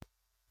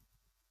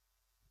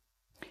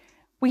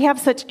We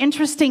have such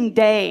interesting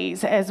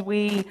days as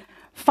we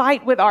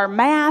fight with our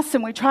masks,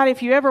 and we try to,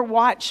 if you ever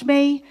watch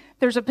me,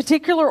 there's a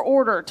particular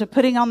order to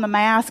putting on the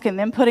mask and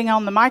then putting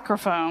on the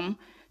microphone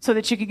so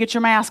that you can get your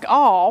mask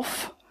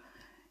off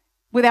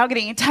without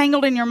getting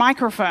entangled in your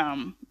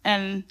microphone.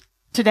 And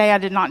today I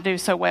did not do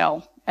so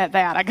well at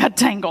that. I got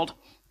tangled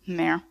in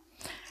there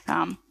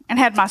and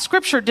had my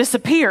scripture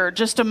disappear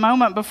just a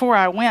moment before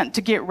I went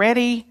to get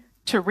ready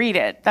to read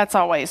it. That's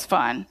always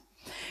fun.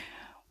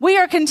 We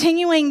are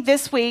continuing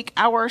this week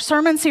our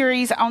sermon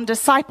series on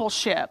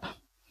discipleship.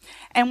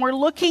 And we're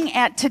looking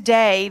at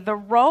today the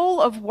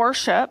role of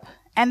worship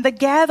and the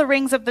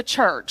gatherings of the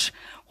church.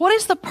 What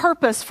is the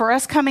purpose for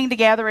us coming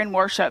together in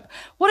worship?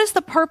 What is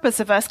the purpose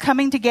of us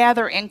coming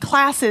together in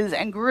classes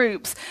and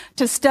groups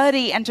to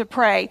study and to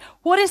pray?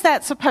 What is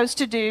that supposed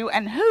to do,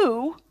 and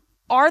who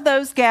are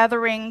those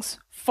gatherings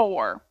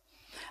for?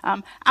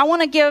 I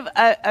want to give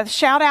a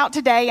shout out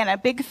today and a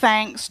big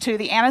thanks to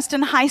the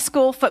Anniston High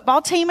School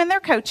football team and their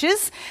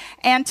coaches,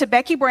 and to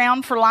Becky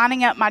Brown for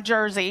lining up my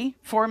jersey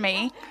for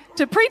me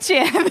to preach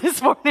in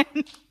this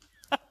morning.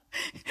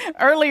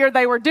 Earlier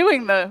they were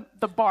doing the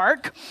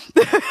bark,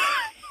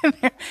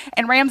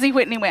 and Ramsey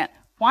Whitney went,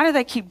 "Why do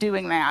they keep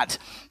doing that?"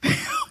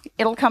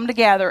 It'll come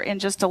together in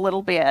just a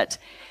little bit.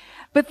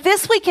 But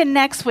this week and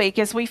next week,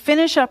 as we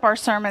finish up our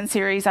sermon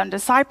series on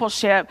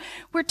discipleship,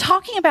 we're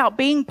talking about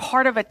being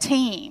part of a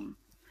team,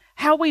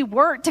 how we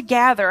work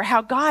together,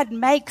 how God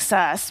makes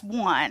us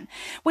one.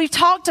 We've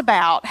talked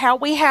about how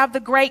we have the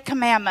great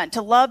commandment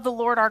to love the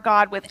Lord our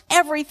God with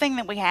everything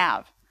that we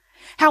have,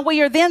 how we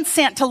are then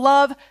sent to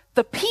love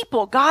the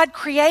people God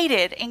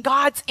created in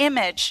God's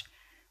image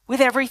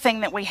with everything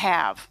that we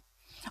have.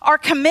 Our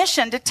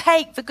commission to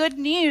take the good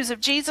news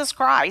of Jesus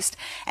Christ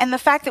and the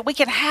fact that we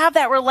can have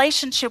that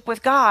relationship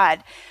with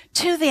God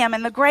to them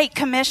in the Great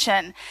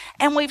Commission.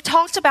 And we've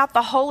talked about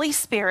the Holy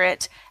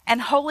Spirit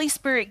and Holy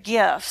Spirit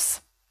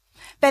gifts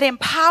that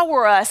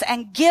empower us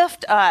and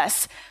gift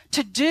us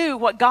to do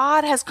what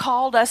God has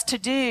called us to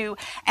do,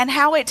 and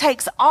how it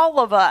takes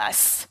all of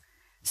us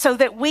so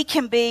that we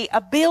can be a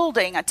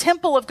building, a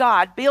temple of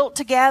God built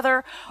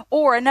together,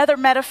 or another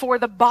metaphor,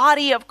 the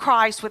body of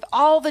Christ with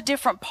all the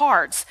different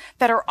parts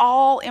that are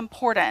all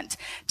important.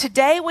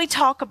 Today we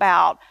talk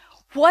about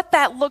what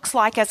that looks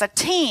like as a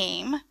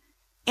team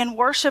in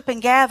worship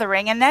and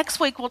gathering, and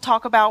next week we'll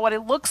talk about what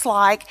it looks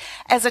like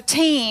as a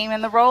team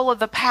in the role of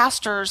the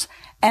pastors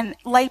and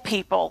lay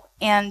people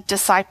in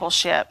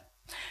discipleship.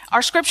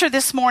 Our scripture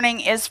this morning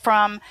is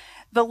from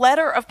the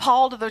letter of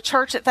Paul to the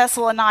church at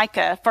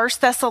Thessalonica, 1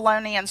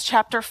 Thessalonians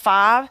chapter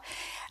 5.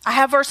 I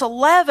have verse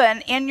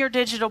 11 in your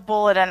digital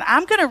bulletin.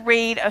 I'm going to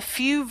read a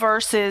few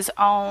verses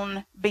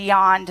on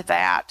beyond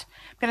that.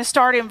 I'm going to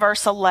start in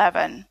verse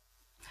 11.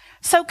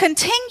 So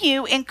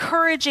continue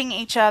encouraging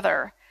each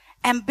other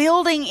and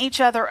building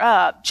each other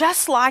up,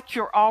 just like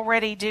you're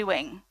already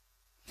doing.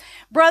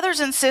 Brothers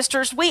and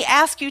sisters, we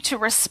ask you to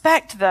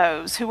respect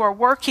those who are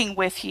working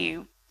with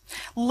you,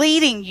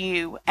 leading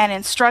you, and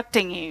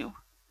instructing you.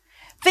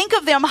 Think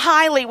of them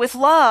highly with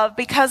love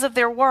because of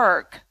their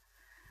work.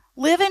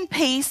 Live in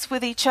peace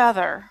with each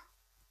other.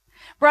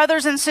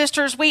 Brothers and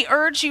sisters, we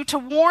urge you to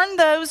warn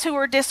those who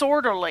are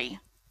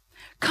disorderly.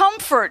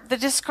 Comfort the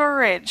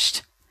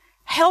discouraged.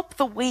 Help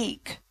the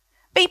weak.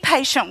 Be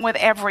patient with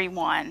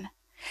everyone.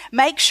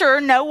 Make sure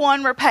no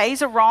one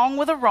repays a wrong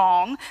with a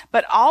wrong,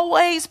 but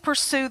always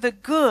pursue the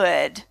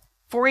good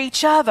for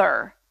each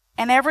other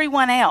and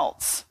everyone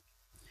else.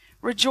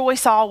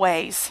 Rejoice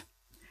always.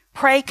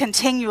 Pray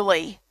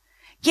continually.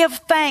 Give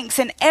thanks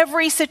in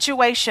every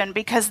situation,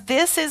 because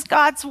this is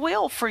God's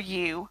will for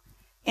you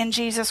in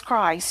Jesus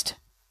Christ.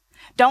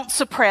 Don't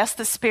suppress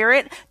the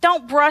Spirit.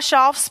 Don't brush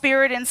off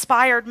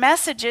Spirit-inspired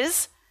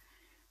messages,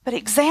 but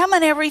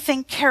examine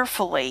everything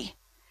carefully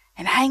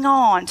and hang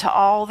on to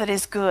all that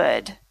is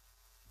good.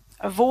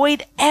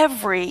 Avoid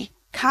every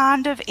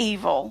kind of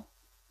evil.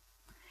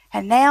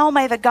 And now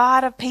may the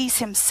God of peace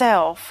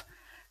himself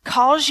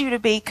cause you to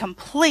be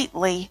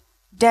completely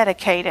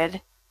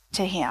dedicated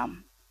to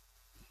him.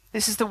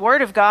 This is the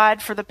word of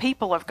God for the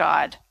people of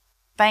God.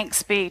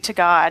 Thanks be to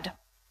God.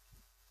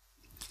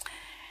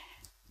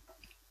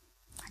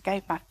 I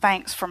gave my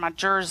thanks for my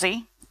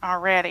jersey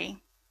already.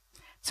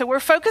 So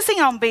we're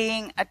focusing on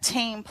being a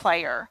team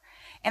player.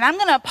 And I'm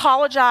going to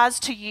apologize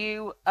to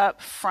you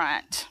up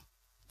front.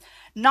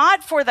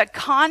 Not for the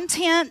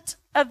content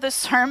of the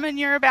sermon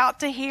you're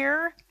about to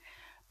hear,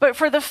 but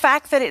for the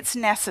fact that it's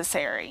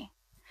necessary.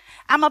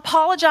 I'm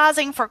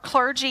apologizing for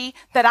clergy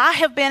that I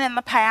have been in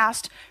the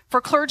past,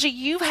 for clergy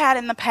you've had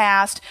in the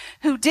past,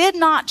 who did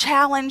not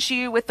challenge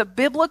you with the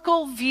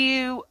biblical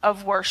view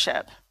of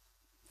worship.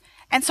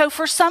 And so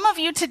for some of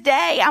you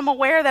today, I'm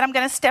aware that I'm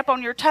going to step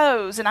on your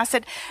toes. And I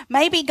said,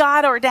 maybe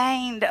God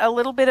ordained a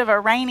little bit of a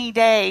rainy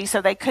day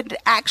so they could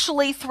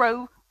actually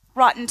throw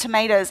rotten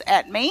tomatoes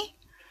at me,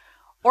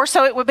 or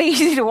so it would be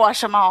easy to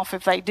wash them off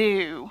if they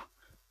do.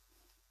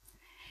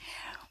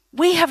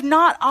 We have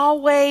not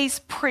always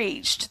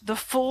preached the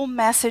full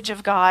message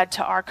of God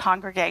to our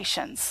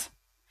congregations.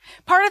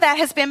 Part of that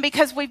has been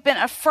because we've been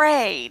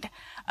afraid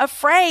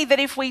afraid that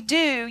if we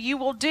do, you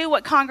will do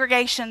what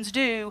congregations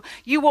do.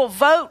 You will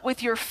vote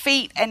with your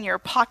feet and your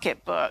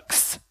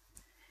pocketbooks.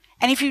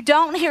 And if you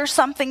don't hear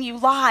something you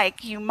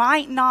like, you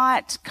might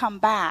not come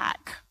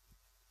back.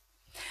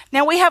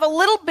 Now, we have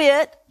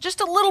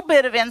just a little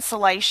bit of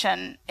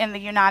insulation in the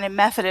United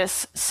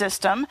Methodist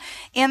system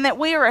in that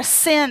we are a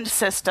send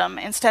system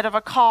instead of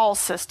a call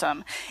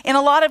system. In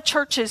a lot of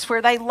churches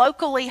where they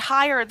locally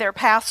hire their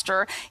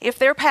pastor, if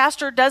their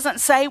pastor doesn't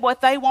say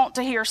what they want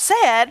to hear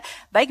said,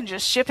 they can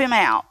just ship him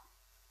out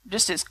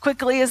just as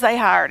quickly as they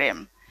hired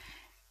him.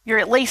 You're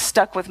at least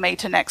stuck with me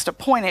to next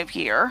appointed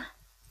year.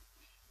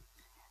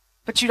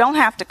 But you don't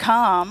have to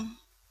come.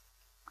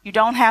 You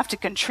don't have to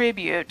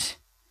contribute.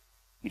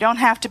 You don't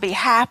have to be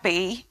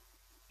happy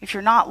if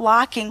you're not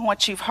liking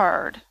what you've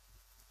heard.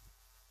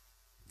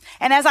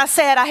 And as I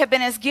said, I have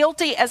been as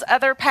guilty as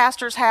other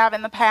pastors have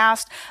in the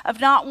past of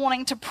not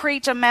wanting to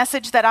preach a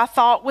message that I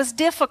thought was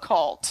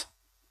difficult.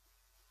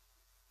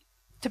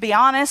 To be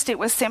honest, it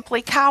was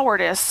simply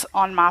cowardice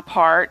on my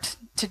part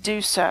to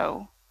do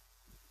so.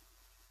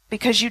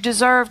 Because you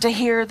deserve to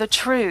hear the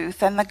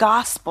truth and the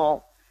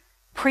gospel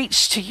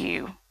preached to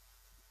you.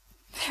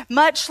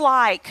 Much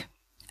like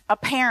a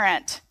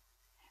parent,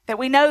 that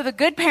we know the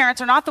good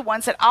parents are not the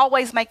ones that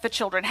always make the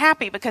children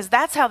happy, because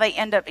that's how they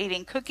end up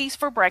eating cookies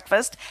for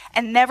breakfast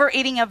and never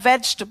eating a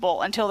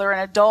vegetable until they're an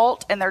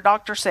adult and their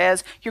doctor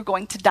says you're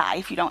going to die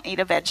if you don't eat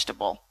a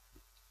vegetable.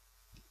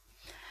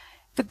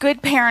 The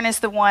good parent is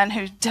the one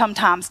who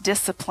sometimes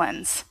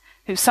disciplines,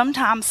 who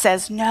sometimes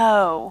says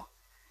no.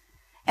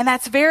 And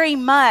that's very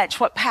much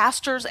what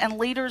pastors and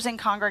leaders in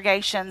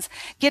congregations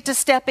get to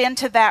step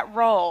into that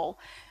role.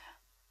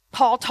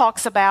 Paul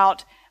talks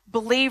about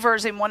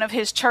believers in one of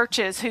his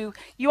churches who,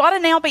 you ought to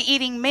now be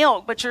eating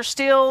milk, but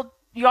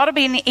you ought to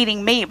be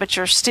eating meat, but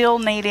you're still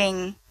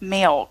needing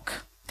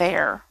milk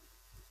there.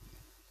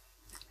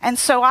 And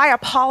so I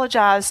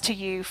apologize to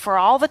you for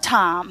all the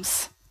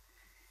times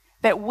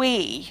that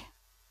we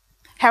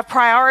have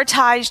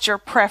prioritized your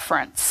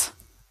preference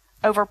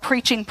over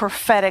preaching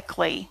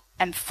prophetically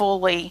and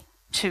fully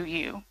to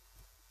you.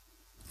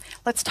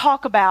 Let's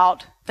talk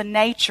about the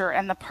nature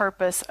and the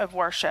purpose of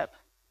worship.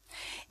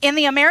 In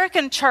the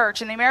American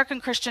church, in the American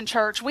Christian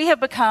church, we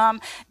have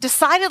become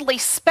decidedly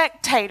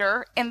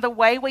spectator in the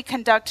way we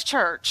conduct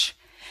church.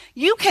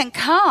 You can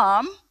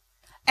come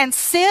and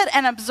sit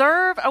and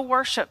observe a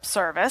worship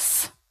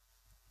service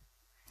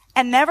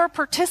and never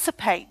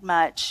participate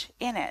much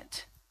in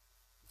it.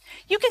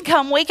 You can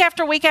come week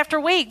after week after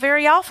week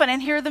very often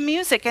and hear the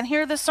music and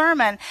hear the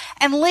sermon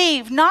and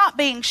leave not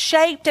being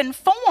shaped and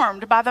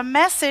formed by the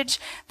message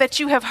that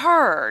you have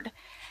heard.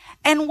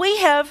 And we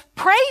have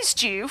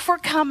praised you for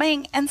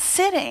coming and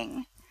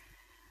sitting.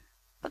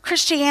 But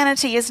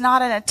Christianity is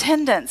not an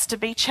attendance to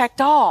be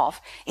checked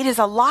off. It is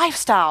a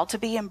lifestyle to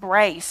be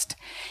embraced.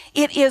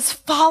 It is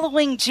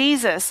following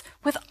Jesus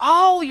with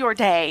all your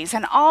days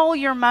and all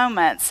your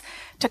moments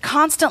to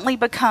constantly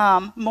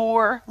become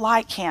more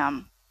like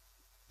him.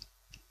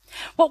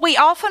 What we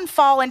often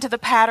fall into the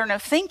pattern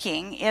of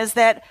thinking is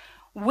that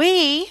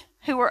we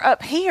who are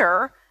up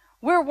here,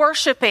 we're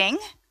worshiping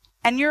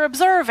and you're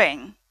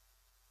observing.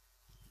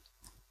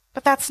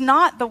 But that's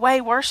not the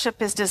way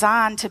worship is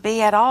designed to be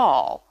at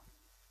all.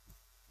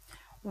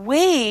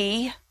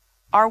 We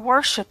are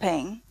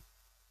worshiping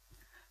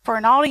for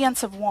an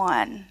audience of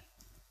one.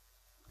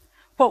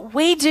 What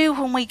we do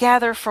when we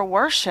gather for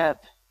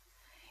worship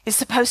is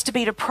supposed to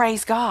be to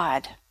praise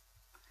God,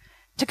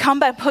 to come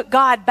back, put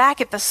God back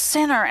at the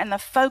center and the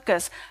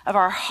focus of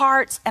our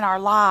hearts and our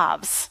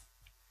lives.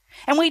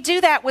 And we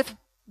do that with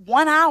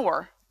 1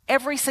 hour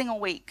every single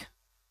week.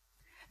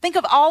 Think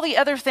of all the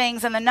other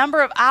things and the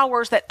number of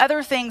hours that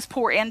other things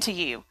pour into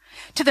you,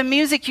 to the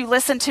music you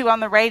listen to on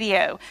the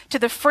radio, to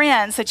the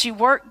friends that you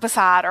work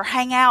beside or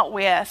hang out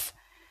with,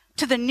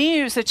 to the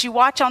news that you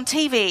watch on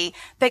TV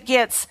that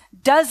gets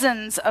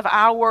dozens of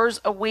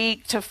hours a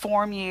week to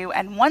form you.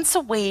 And once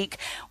a week,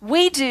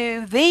 we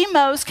do the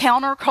most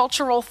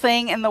countercultural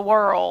thing in the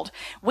world.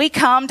 We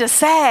come to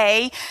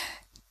say,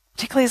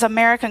 particularly as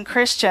American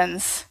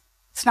Christians,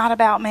 it's not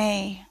about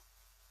me.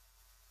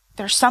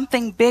 There's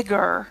something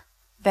bigger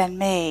than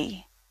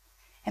me.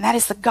 And that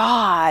is the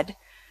God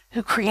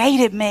who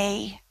created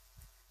me,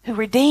 who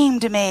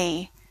redeemed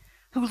me,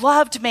 who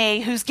loved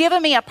me, who's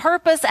given me a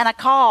purpose and a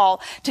call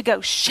to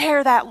go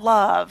share that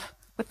love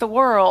with the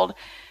world,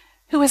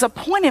 who has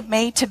appointed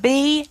me to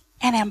be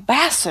an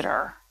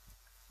ambassador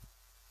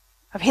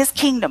of his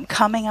kingdom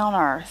coming on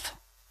earth.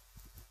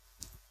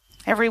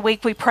 Every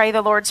week we pray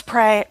the Lord's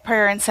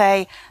prayer and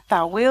say,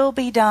 "Thy will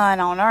be done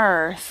on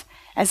earth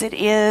as it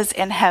is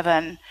in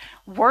heaven."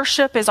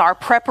 Worship is our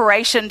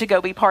preparation to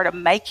go be part of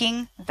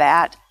making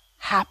that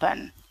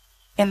happen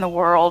in the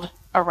world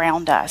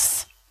around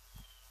us.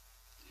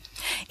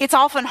 It's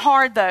often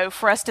hard, though,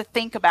 for us to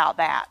think about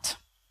that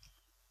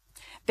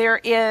There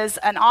is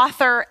an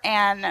author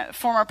and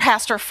former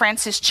pastor,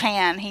 Francis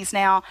Chan. He's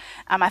now,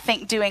 I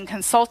think, doing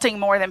consulting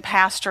more than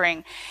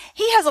pastoring.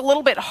 He has a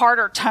little bit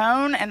harder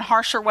tone and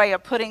harsher way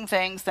of putting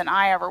things than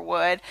I ever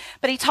would.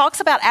 But he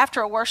talks about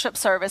after a worship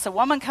service, a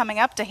woman coming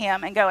up to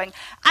him and going,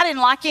 I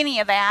didn't like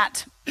any of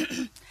that.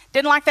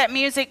 Didn't like that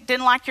music,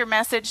 didn't like your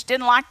message,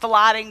 didn't like the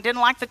lighting,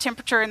 didn't like the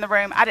temperature in the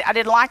room. I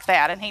didn't like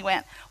that. And he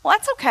went, well,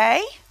 that's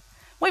okay.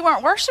 We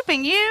weren't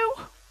worshiping you.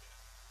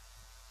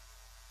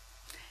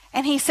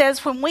 And he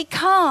says, when we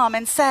come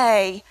and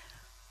say,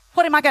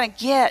 what am I going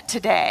to get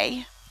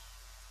today?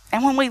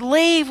 And when we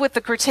leave with the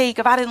critique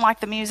of, I didn't like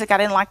the music, I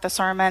didn't like the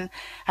sermon,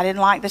 I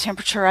didn't like the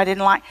temperature,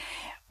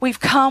 we've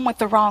come with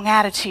the wrong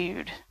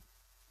attitude.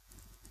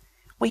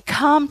 We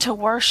come to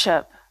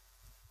worship,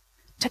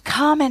 to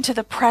come into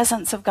the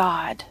presence of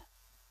God,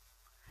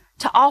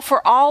 to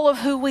offer all of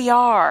who we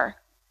are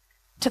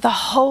to the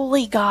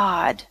holy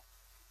God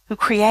who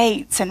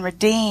creates and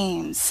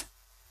redeems,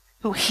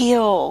 who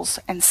heals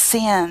and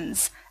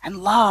sins and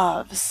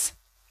loves.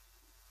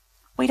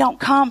 We don't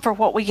come for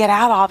what we get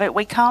out of it.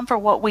 We come for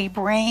what we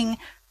bring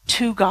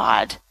to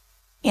God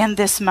in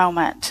this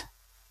moment.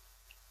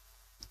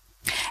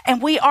 And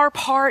we are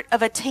part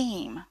of a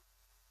team.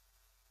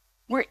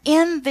 We're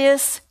in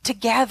this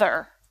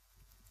together.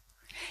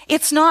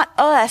 It's not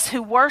us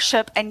who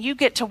worship and you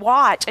get to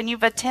watch and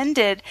you've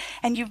attended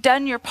and you've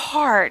done your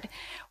part.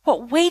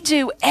 What we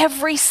do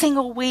every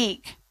single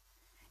week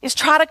is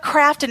try to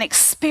craft an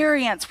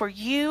experience where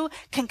you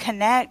can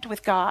connect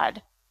with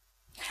God.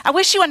 I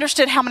wish you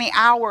understood how many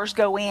hours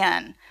go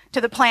in to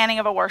the planning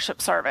of a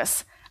worship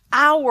service.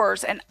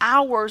 Hours and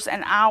hours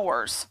and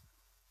hours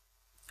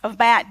of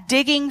Matt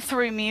digging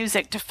through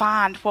music to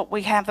find what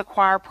we have the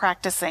choir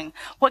practicing.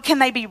 What can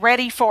they be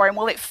ready for, and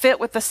will it fit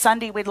with the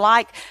Sunday we'd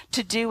like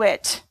to do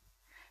it?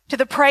 To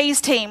the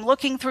praise team,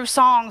 looking through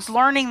songs,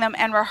 learning them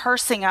and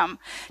rehearsing them.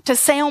 To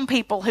sound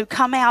people who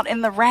come out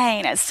in the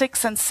rain at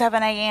 6 and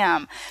 7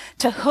 a.m.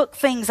 to hook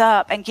things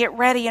up and get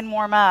ready and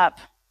warm up.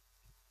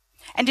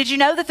 And did you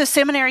know that the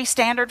seminary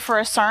standard for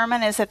a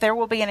sermon is that there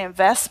will be an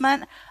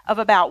investment of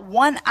about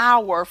 1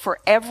 hour for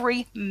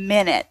every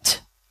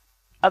minute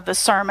of the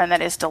sermon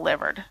that is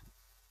delivered?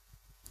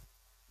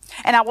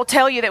 And I will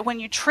tell you that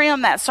when you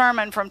trim that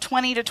sermon from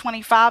 20 to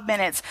 25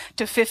 minutes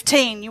to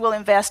 15, you will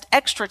invest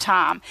extra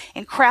time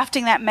in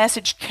crafting that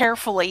message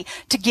carefully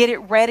to get it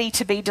ready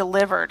to be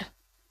delivered.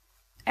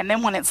 And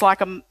then when it's like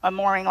a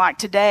morning like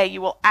today,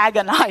 you will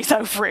agonize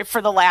over it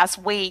for the last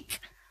week.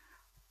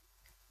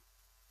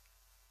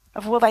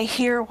 Of will they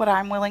hear what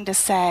I'm willing to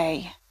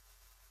say?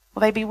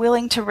 Will they be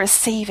willing to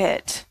receive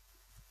it?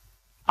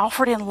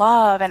 Offered in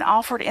love and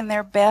offered in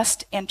their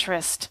best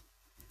interest.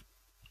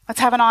 Let's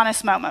have an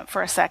honest moment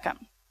for a second.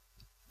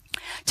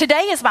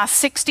 Today is my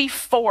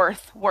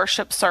 64th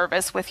worship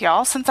service with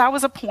y'all since I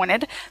was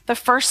appointed the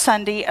first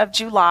Sunday of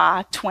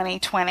July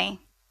 2020.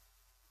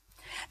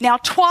 Now,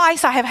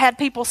 twice I have had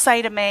people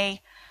say to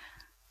me,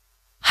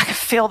 I can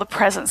feel the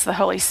presence of the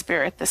Holy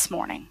Spirit this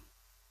morning.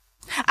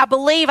 I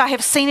believe I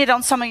have seen it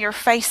on some of your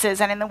faces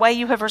and in the way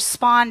you have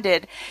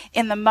responded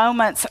in the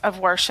moments of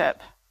worship.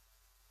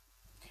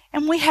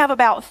 And we have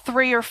about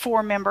 3 or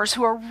 4 members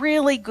who are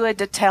really good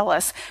to tell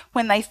us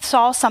when they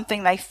saw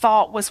something they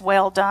thought was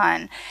well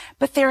done.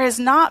 But there has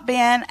not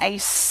been a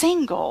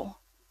single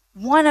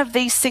one of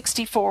these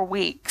 64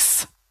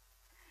 weeks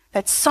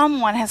that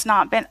someone has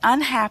not been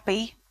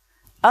unhappy,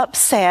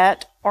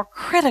 upset, or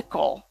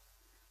critical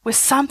with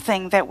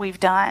something that we've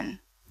done.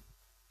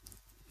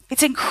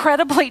 It's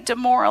incredibly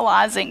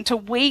demoralizing to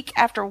week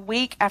after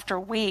week after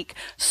week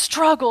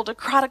struggle to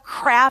try to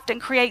craft and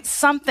create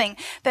something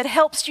that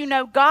helps you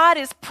know God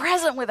is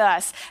present with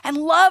us and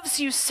loves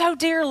you so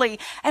dearly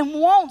and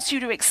wants you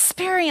to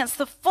experience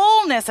the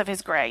fullness of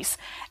His grace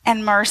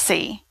and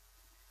mercy.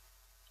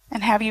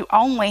 And have you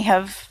only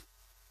have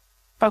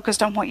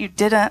focused on what you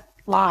didn't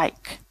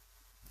like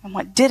and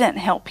what didn't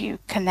help you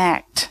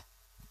connect.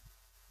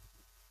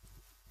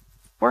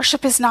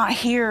 Worship is not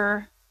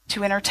here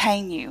to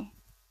entertain you.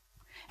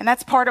 And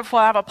that's part of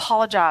what I've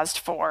apologized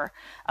for.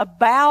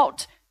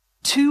 About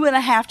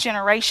 2.5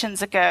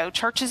 generations ago,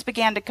 churches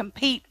began to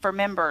compete for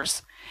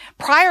members.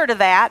 Prior to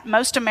that,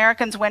 most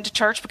Americans went to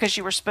church because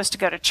you were supposed to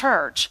go to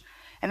church.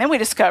 And then we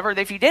discovered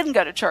that if you didn't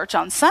go to church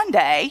on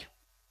Sunday,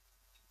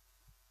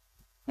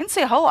 you didn't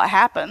see a whole lot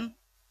happen.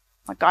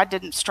 Like God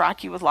didn't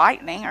strike you with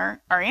lightning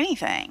or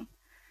anything.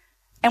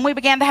 And we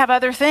began to have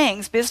other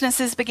things.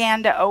 Businesses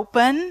began to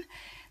open.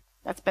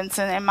 That's been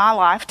in my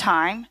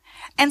lifetime.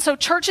 And so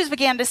churches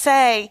began to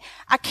say,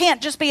 I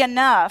can't just be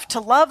enough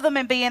to love them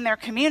and be in their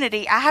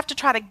community. I have to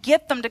try to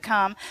get them to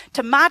come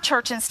to my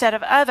church instead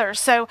of others.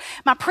 So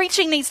my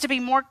preaching needs to be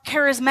more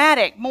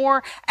charismatic,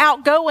 more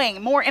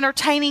outgoing, more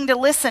entertaining to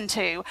listen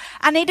to.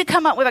 I need to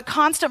come up with a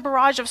constant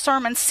barrage of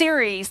sermon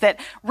series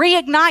that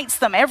reignites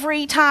them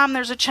every time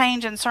there's a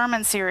change in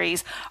sermon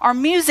series. Our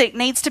music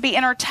needs to be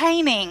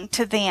entertaining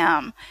to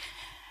them.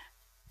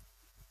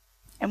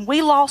 And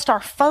we lost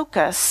our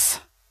focus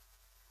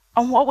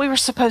on what we were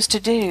supposed to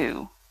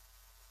do,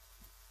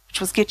 which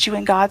was get you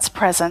in God's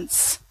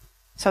presence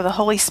so the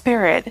Holy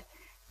Spirit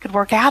could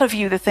work out of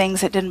you the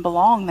things that didn't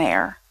belong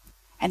there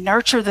and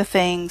nurture the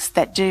things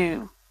that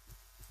do.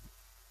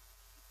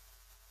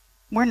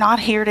 We're not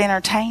here to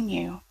entertain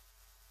you.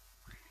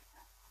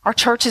 Our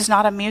church is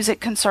not a music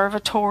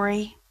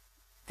conservatory.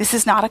 This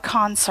is not a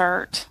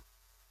concert.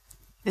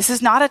 This is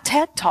not a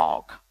TED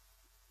Talk.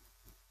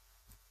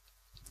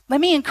 Let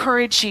me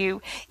encourage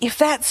you, if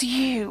that's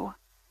you,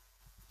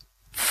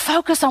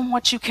 focus on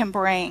what you can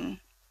bring.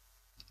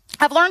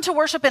 I've learned to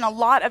worship in a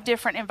lot of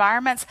different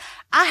environments.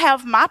 I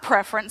have my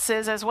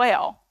preferences as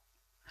well.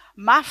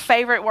 My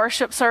favorite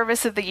worship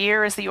service of the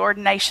year is the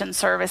ordination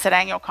service at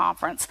annual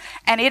conference,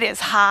 and it is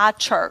high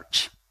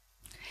church.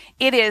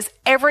 It is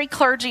every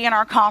clergy in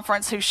our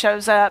conference who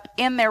shows up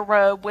in their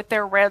robe with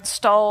their red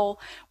stole.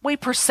 We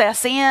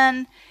process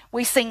in,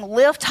 we sing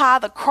Lift High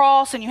the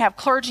Cross, and you have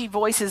clergy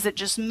voices that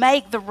just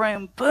make the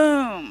room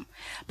boom.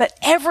 But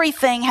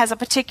everything has a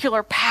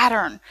particular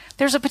pattern.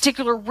 There's a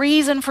particular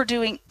reason for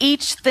doing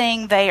each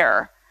thing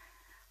there.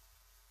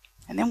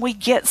 And then we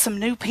get some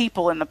new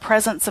people in the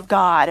presence of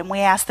God, and we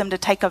ask them to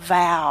take a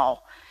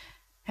vow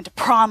and to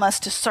promise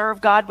to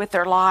serve God with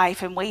their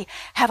life. And we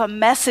have a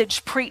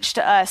message preached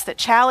to us that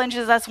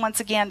challenges us once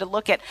again to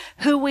look at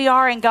who we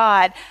are in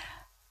God.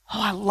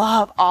 Oh, I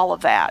love all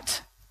of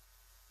that.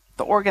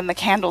 The organ, the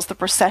candles, the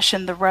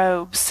procession, the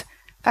robes.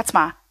 That's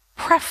my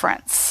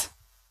preference.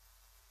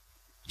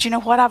 But you know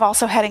what? I've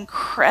also had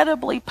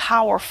incredibly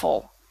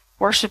powerful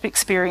worship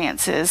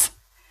experiences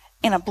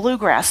in a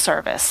bluegrass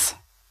service.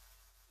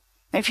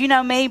 If you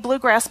know me,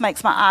 bluegrass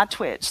makes my eye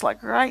twitch,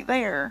 like right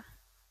there.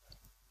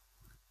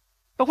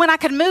 But when I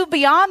could move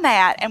beyond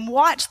that and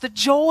watch the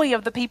joy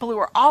of the people who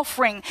were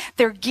offering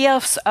their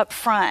gifts up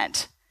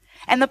front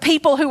and the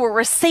people who were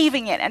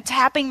receiving it and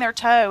tapping their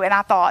toe, and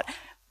I thought,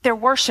 they're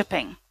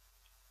worshiping.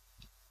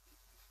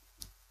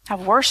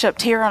 I've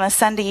worshiped here on a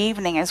Sunday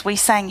evening as we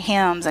sang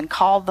hymns and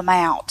called them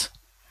out.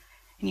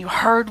 And you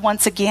heard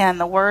once again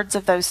the words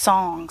of those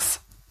songs.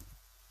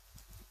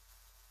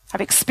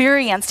 I've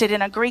experienced it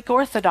in a Greek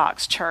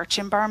Orthodox church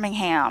in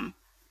Birmingham,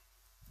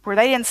 where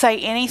they didn't say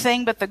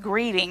anything but the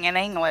greeting in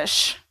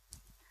English.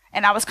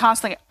 And I was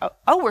constantly,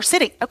 oh, we're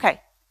sitting. Okay.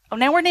 Oh,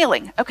 now we're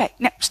kneeling. Okay.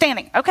 Now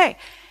standing. Okay.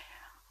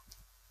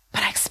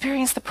 But I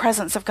experienced the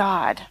presence of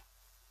God.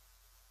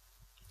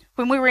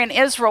 When we were in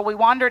Israel, we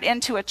wandered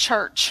into a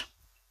church,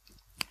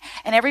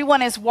 and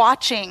everyone is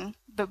watching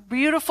the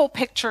beautiful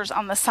pictures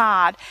on the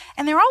side,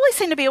 and there always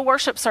seemed to be a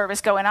worship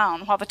service going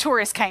on while the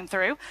tourists came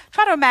through.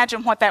 Try to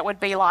imagine what that would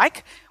be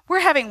like.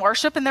 We're having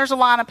worship, and there's a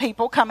line of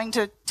people coming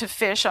to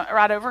fish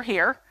right over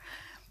here.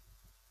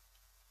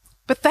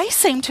 But they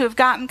seem to have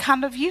gotten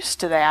kind of used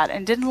to that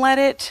and didn't let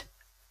it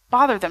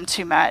bother them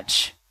too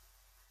much.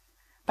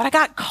 But I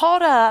got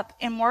caught up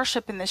in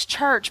worship in this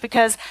church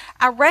because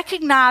I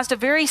recognized a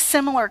very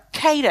similar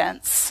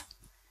cadence,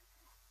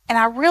 and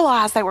I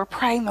realized they were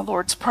praying the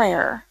Lord's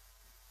Prayer.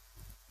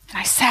 And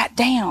I sat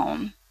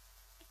down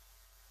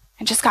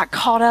and just got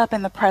caught up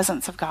in the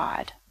presence of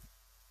God.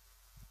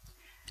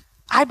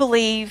 I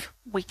believe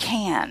we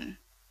can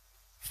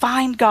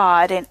find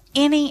God in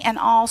any and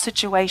all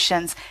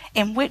situations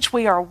in which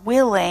we are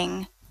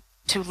willing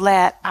to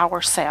let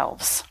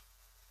ourselves.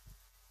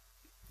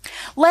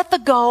 Let the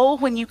goal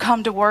when you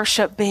come to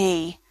worship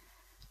be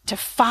to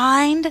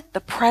find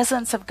the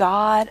presence of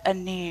God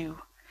anew,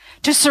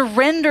 to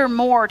surrender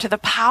more to the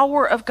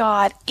power of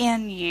God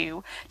in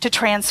you to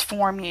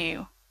transform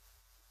you.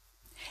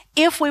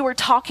 If we were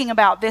talking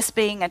about this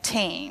being a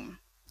team,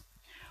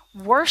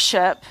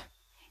 worship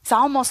is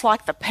almost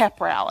like the pep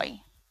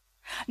rally.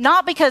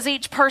 Not because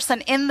each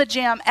person in the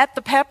gym at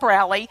the pep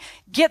rally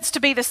gets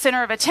to be the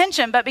center of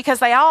attention, but because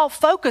they all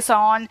focus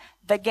on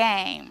the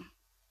game.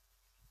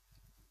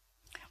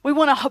 We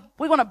want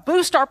to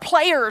boost our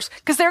players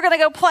because they're going to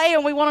go play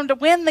and we want them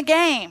to win the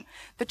game.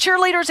 The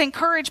cheerleaders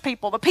encourage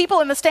people. The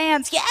people in the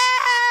stands,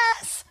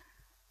 yes,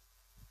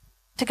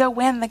 to go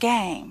win the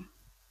game.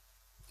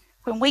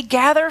 When we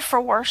gather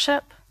for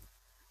worship,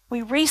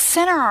 we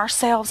recenter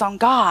ourselves on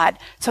God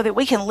so that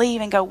we can leave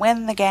and go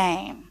win the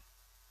game,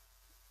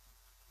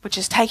 which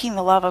is taking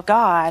the love of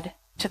God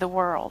to the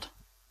world.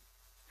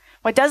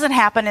 What doesn't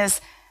happen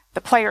is the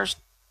players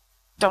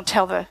don't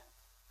tell the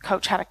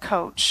coach how to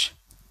coach.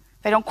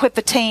 They don't quit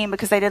the team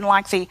because they didn't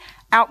like the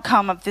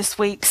outcome of this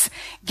week's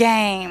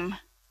game.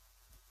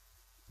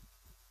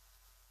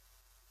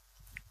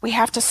 We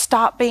have to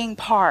stop being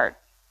part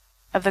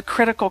of the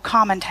critical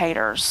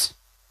commentators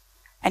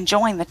and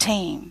join the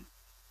team.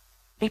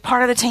 Be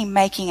part of the team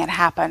making it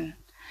happen.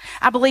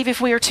 I believe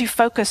if we are too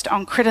focused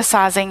on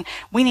criticizing,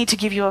 we need to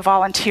give you a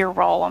volunteer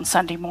role on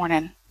Sunday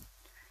morning.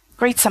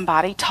 Greet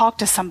somebody, talk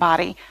to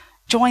somebody,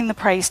 join the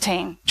praise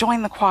team,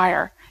 join the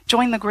choir,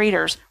 join the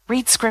greeters,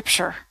 read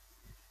scripture.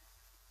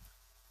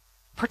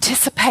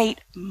 Participate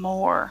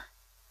more,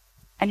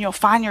 and you'll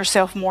find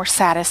yourself more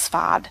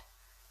satisfied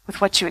with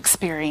what you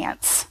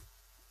experience.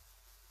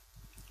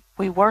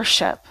 We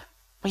worship,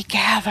 we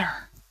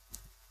gather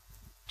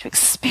to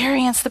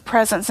experience the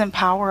presence and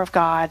power of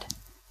God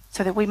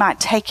so that we might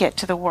take it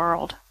to the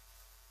world.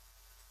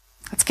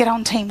 Let's get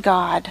on Team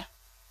God.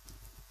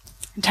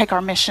 and take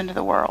our mission to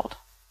the world.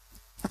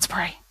 Let's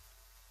pray.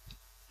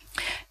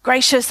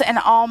 Gracious and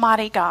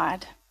almighty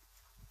God,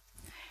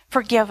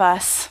 forgive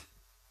us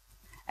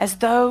as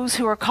those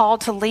who are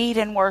called to lead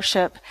in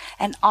worship,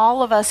 and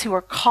all of us who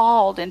are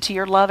called into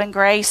your love and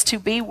grace to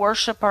be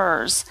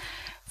worshipers,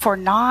 for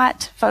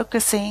not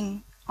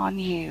focusing on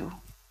you.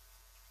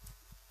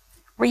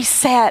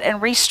 Reset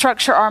and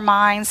restructure our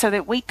minds so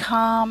that we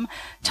come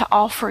to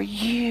offer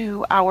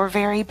you our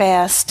very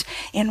best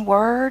in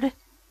word,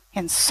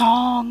 in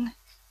song,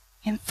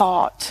 in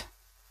thought.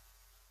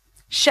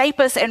 Shape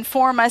us and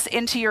form us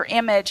into your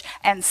image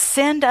and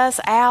send us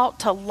out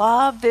to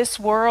love this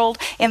world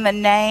in the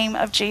name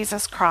of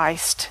Jesus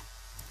Christ.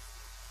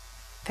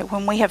 That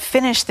when we have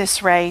finished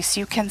this race,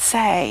 you can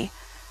say,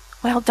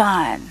 well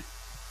done,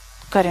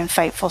 good and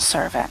faithful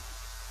servant.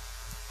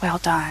 Well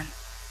done.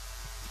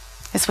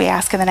 As we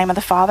ask in the name of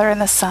the Father and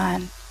the Son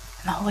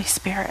and the Holy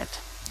Spirit.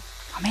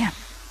 Amen.